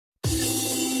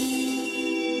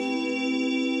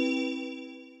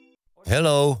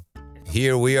Hello,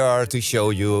 here we are to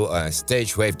show you a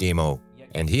StageWave demo,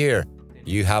 and here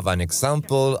you have an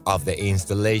example of the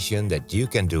installation that you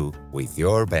can do with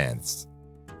your bands.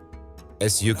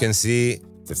 As you can see,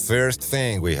 the first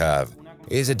thing we have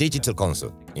is a digital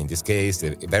console, in this case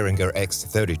the Behringer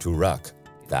X32 rack,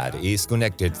 that is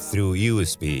connected through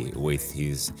USB with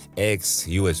his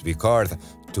X-USB card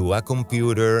to a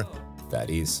computer that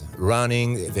is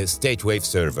running the StageWave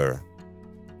server.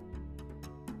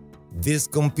 This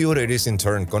computer is in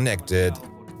turn connected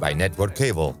by network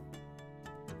cable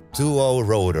to our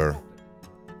router.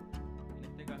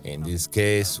 In this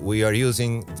case, we are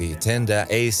using the Tenda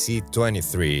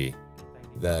AC23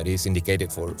 that is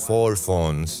indicated for 4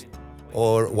 phones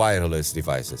or wireless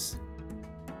devices.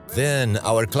 Then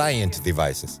our client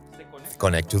devices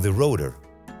connect to the router.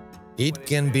 It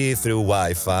can be through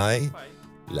Wi-Fi,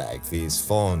 like this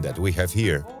phone that we have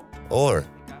here, or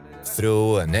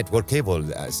through a network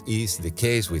cable, as is the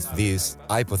case with this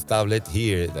iPod tablet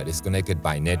here that is connected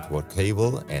by network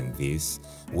cable, and this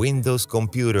Windows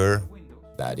computer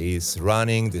that is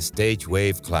running the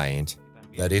StageWave client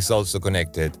that is also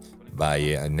connected by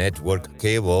a network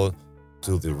cable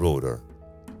to the router.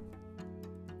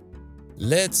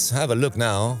 Let's have a look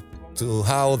now to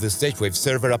how the StageWave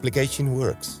server application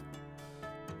works.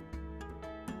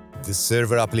 The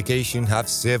server application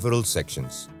has several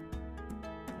sections.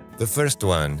 The first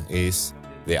one is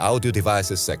the audio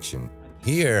devices section.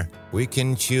 Here we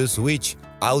can choose which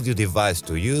audio device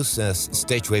to use as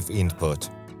StageWave input.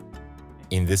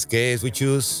 In this case we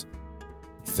choose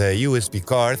the USB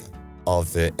card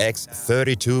of the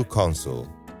X32 console.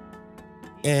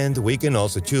 And we can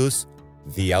also choose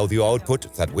the audio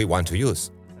output that we want to use.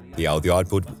 The audio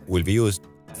output will be used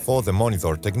for the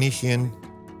monitor technician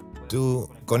to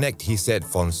connect his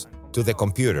headphones to the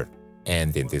computer,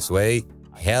 and in this way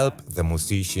help the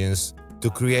musicians to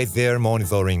create their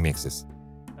monitoring mixes.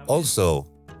 Also,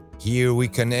 here we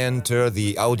can enter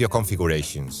the audio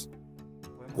configurations.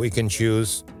 We can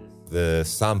choose the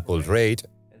sample rate,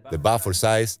 the buffer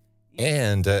size,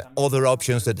 and other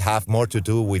options that have more to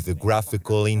do with the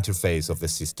graphical interface of the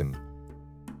system.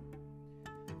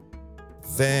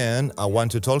 Then I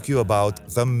want to talk to you about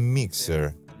the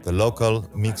mixer, the local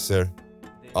mixer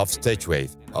of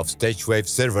StageWave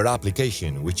server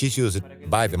application, which is used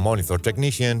by the monitor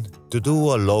technician to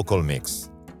do a local mix.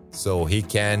 So he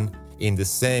can, in the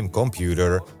same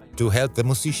computer, to help the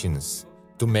musicians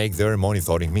to make their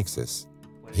monitoring mixes.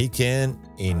 He can,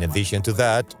 in addition to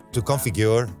that, to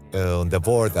configure on the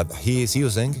board that he is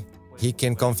using, he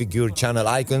can configure channel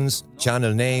icons,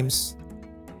 channel names,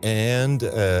 and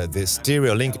the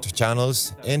stereo linked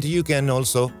channels, and you can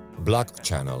also block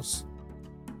channels.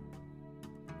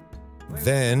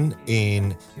 Then,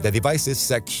 in the devices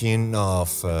section of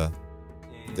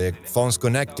the phones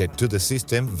connected to the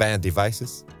system, WAN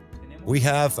devices, we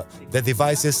have the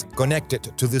devices connected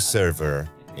to the server.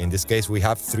 In this case, we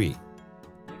have 3.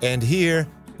 And here,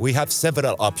 we have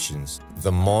several options.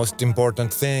 The most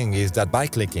important thing is that by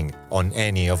clicking on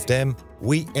any of them,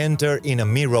 we enter in a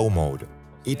mirror mode.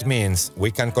 It means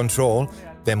we can control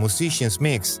the musician's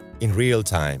mix in real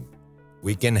time.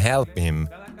 We can help him,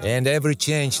 and every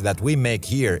change that we make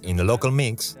here in the local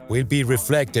mix will be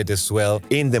reflected as well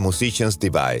in the musician's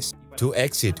device. To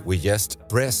exit, we just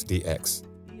press the X.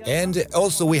 And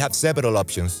also we have several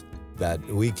options that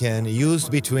we can use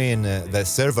between the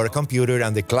server computer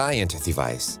and the client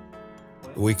device.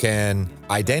 We can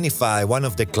identify one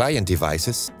of the client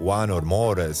devices, one or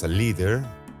more as a leader,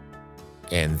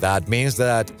 and that means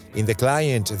that in the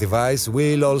client device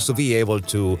we'll also be able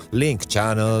to link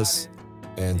channels,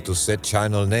 and to set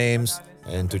channel names,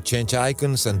 and to change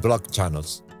icons and block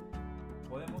channels.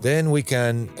 Then we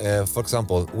can, for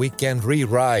example, we can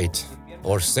rewrite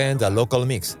or send a local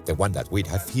mix, the one that we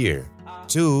have here,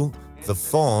 to the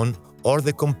phone or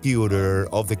the computer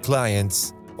of the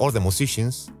clients or the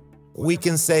musicians. We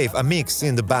can save a mix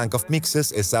in the bank of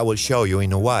mixes, as I will show you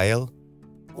in a while.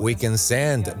 We can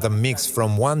send the mix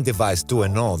from one device to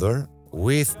another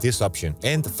with this option.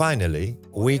 And finally,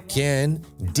 we can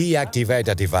deactivate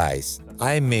a device.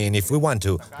 I mean, if we want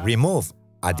to remove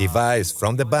a device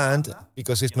from the band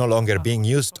because it's no longer being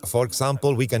used, for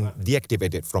example, we can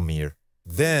deactivate it from here.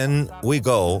 Then we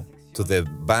go to the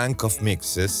bank of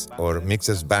mixes or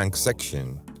mixes bank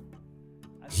section.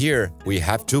 Here we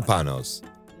have 2 panels.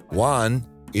 One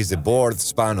is the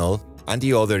boards panel and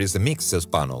the other is the mixes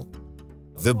panel.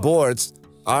 The boards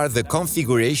are the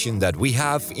configuration that we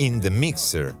have in the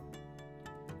mixer,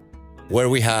 where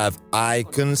we have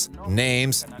icons,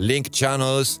 names, link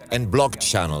channels, and blocked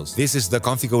channels. This is the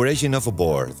configuration of a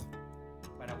board.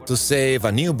 To save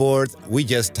a new board, we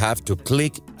just have to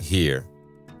click here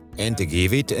and to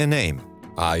give it a name.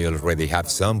 I already have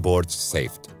some boards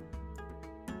saved.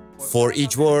 For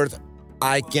each board,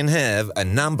 I can have a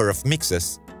number of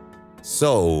mixes.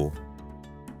 So,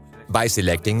 by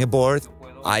selecting a board,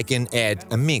 I can add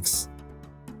a mix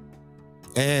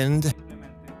and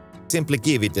simply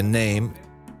give it a name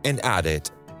and add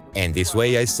it. And this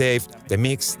way I saved the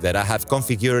mix that I have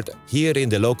configured here in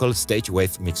the local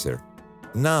StageWave mixer.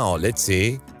 Now let's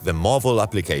see the mobile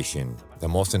application, the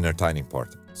most entertaining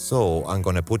part. So I'm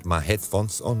gonna put my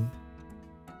headphones on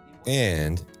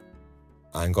and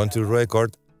I'm going to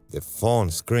record the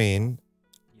phone screen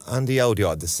and the audio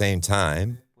at the same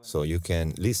time so you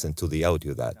can listen to the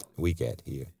audio that we get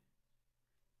here.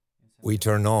 We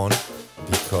turn on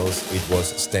because it was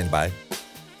standby.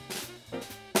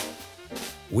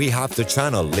 We have the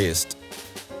channel list,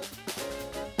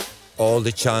 all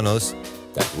the channels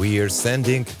that we are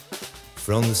sending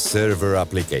from the server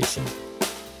application.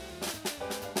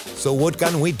 So what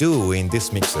can we do in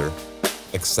this mixer?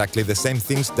 Exactly the same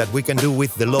things that we can do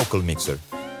with the local mixer.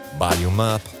 Volume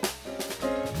up,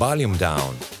 volume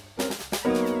down.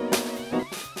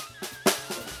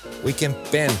 We can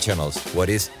pan channels, what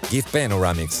is give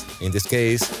panoramics. In this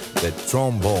case, the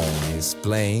trombone is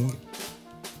playing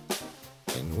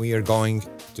and we are going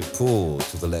to pull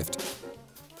to the left.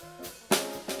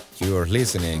 You are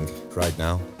listening right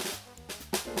now,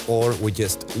 or we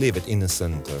just leave it in the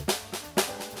center.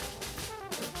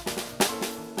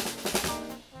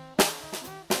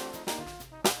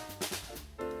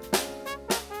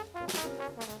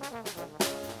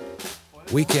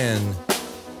 We can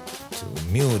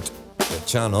mute the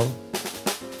channel.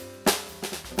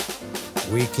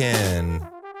 We can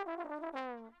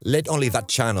let only that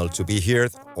channel to be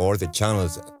heard or the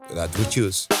channels that we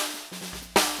choose.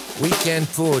 We can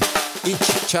put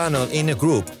each channel in a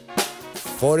group.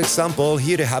 For example,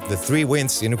 here I have the 3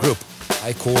 winds in a group.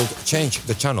 I could change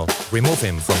the channel, remove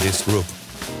him from this group.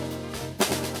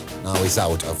 Now he's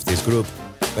out of this group,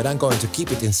 but I'm going to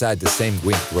keep it inside the same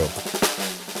wind group.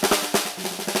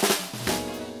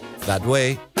 That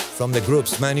way, from the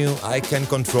groups menu, I can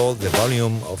control the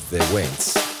volume of the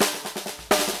winds.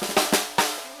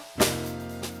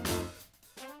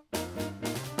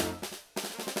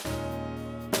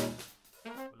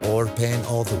 Or pan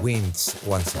all the winds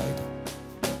one side.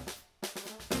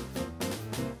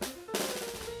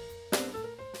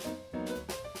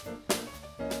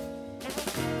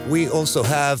 We also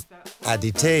have a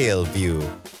detail view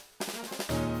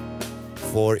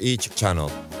for each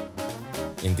channel.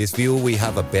 In this view, we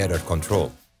have a better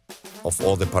control of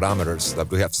all the parameters that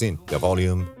we have seen. The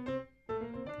volume,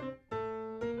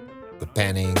 the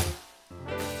panning,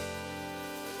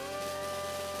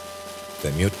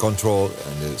 the mute control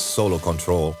and the solo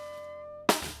control.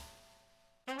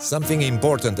 Something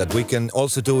important that we can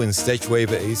also do in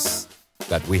StageWave is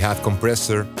that we have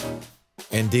compressor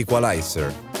and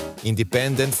equalizer,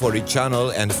 independent for each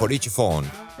channel and for each phone.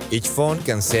 Each phone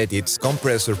can set its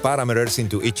compressor parameters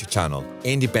into each channel,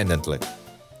 independently.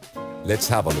 Let's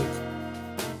have a look.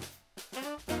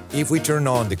 If we turn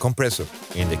on the compressor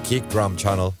in the kick drum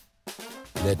channel,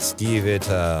 let's give it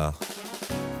a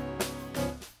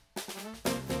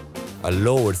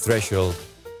lower threshold.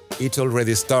 It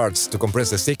already starts to compress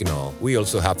the signal. We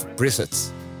also have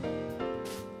presets.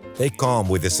 They come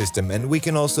with the system and we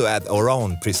can also add our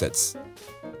own presets.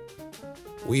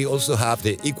 We also have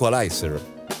the equalizer.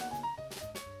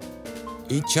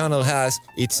 Each channel has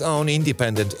its own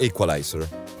independent equalizer.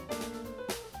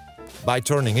 By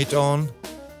turning it on,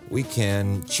 we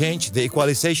can change the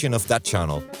equalization of that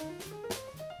channel.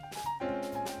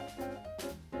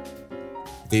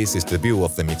 This is the view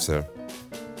of the mixer.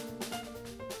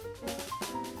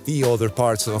 The other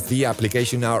parts of the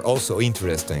application are also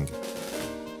interesting.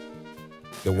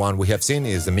 The one we have seen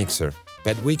is the mixer,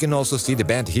 but we can also see the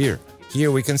band here.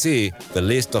 Here we can see the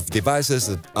list of devices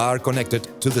that are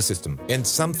connected to the system. And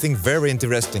something very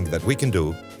interesting that we can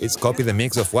do is copy the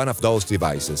mix of one of those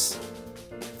devices.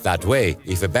 That way,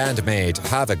 if a bandmate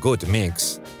have a good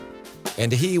mix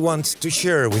and he wants to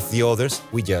share with the others,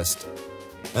 we just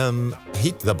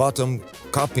hit the button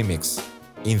copy mix.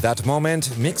 In that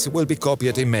moment, mix will be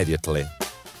copied immediately.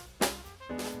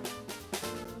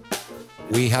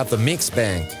 We have the mix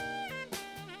bank,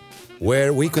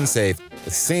 where we can save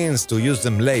scenes to use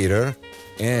them later,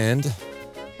 and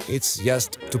it's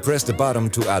just to press the button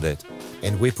to add it.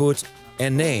 And we put a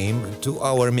name to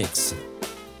our mix.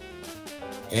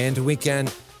 And we can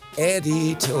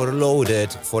edit or load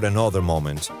it for another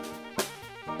moment.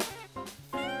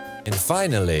 And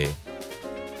finally,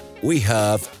 we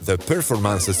have the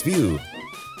performances view.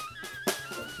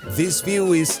 This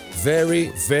view is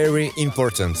very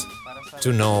important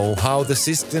to know how the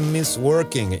system is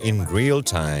working in real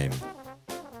time.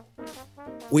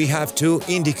 We have two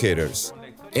indicators,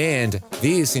 and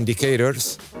these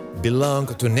indicators belong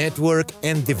to network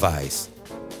and device.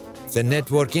 The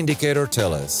network indicator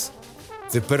tells us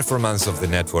the performance of the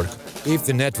network, if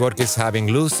the network is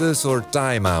having losses or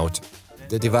timeout.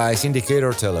 The device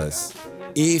indicator tells us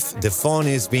if the phone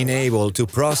is being able to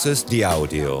process the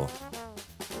audio.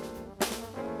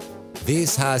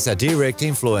 This has a direct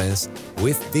influence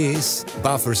with this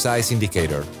buffer size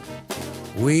indicator.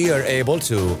 We are able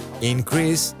to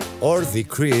increase or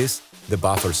decrease the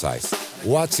buffer size.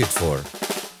 What's it for?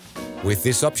 With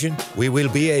this option, we will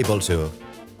be able to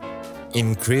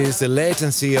increase the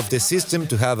latency of the system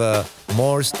to have a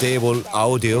more stable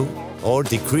audio or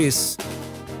decrease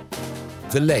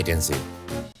the latency.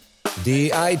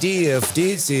 The idea of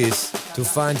this is to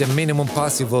find the minimum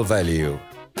possible value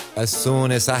as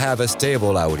soon as I have a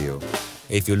stable audio.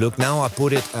 If you look now, I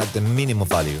put it at the minimum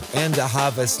value and I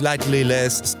have a slightly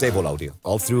less stable audio.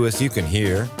 All through, as you can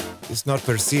hear, it's not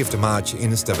perceived much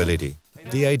instability.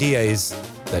 The idea is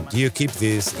that you keep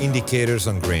these indicators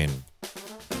on green.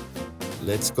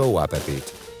 Let's go up a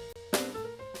bit.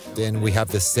 Then we have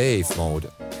the safe mode.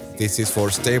 This is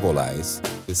for stabilize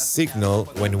the signal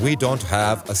when we don't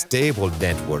have a stable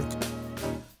network.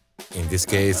 In this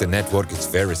case, the network is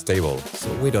very stable,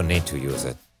 so we don't need to use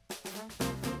it.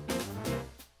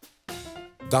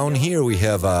 Down here we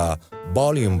have a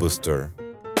volume booster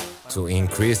to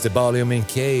increase the volume in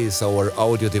case our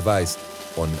audio device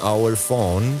on our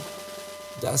phone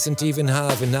doesn't even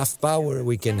have enough power.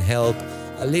 We can help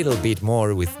a little bit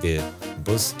more with the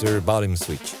booster volume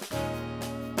switch.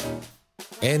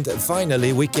 And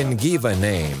finally, we can give a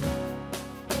name.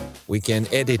 We can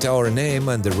edit our name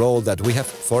and the role that we have.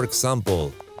 For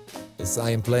example, as I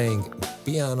am playing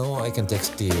piano, I can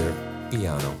text here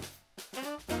piano.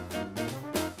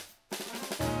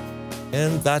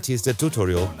 And that is the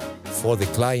tutorial for the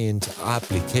client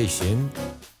application.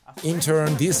 In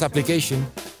turn, this application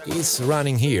is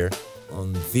running here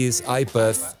on this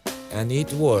iPad and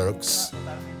it works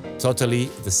totally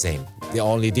the same. The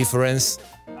only difference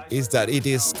is that it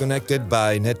is connected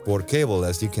by network cable,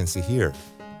 as you can see here,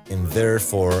 and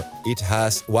therefore it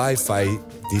has Wi-Fi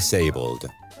disabled.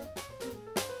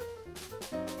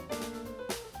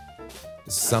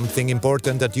 Something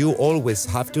important that you always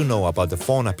have to know about the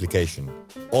phone application.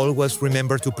 Always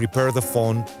remember to prepare the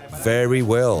phone very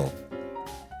well.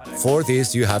 For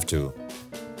this, you have to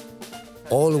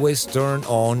always turn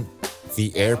on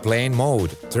the airplane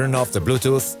mode, turn off the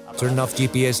Bluetooth, turn off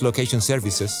GPS location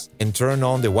services, and turn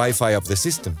on the Wi-Fi of the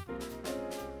system.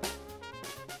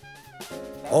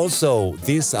 Also,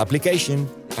 this application,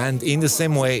 and in the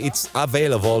same way, it's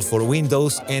available for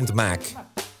Windows and Mac.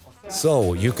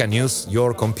 So, you can use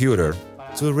your computer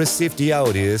to receive the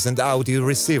audios and audio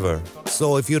receiver.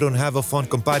 So, if you don't have a phone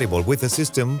compatible with the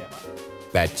system,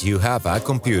 but you have a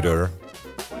computer,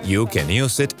 you can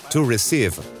use it to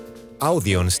receive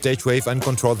audio on StageWave and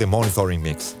control the monitoring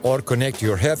mix, or connect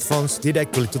your headphones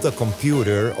directly to the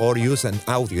computer or use an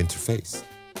audio interface.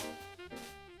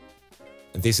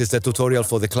 This is the tutorial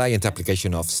for the client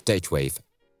application of StageWave.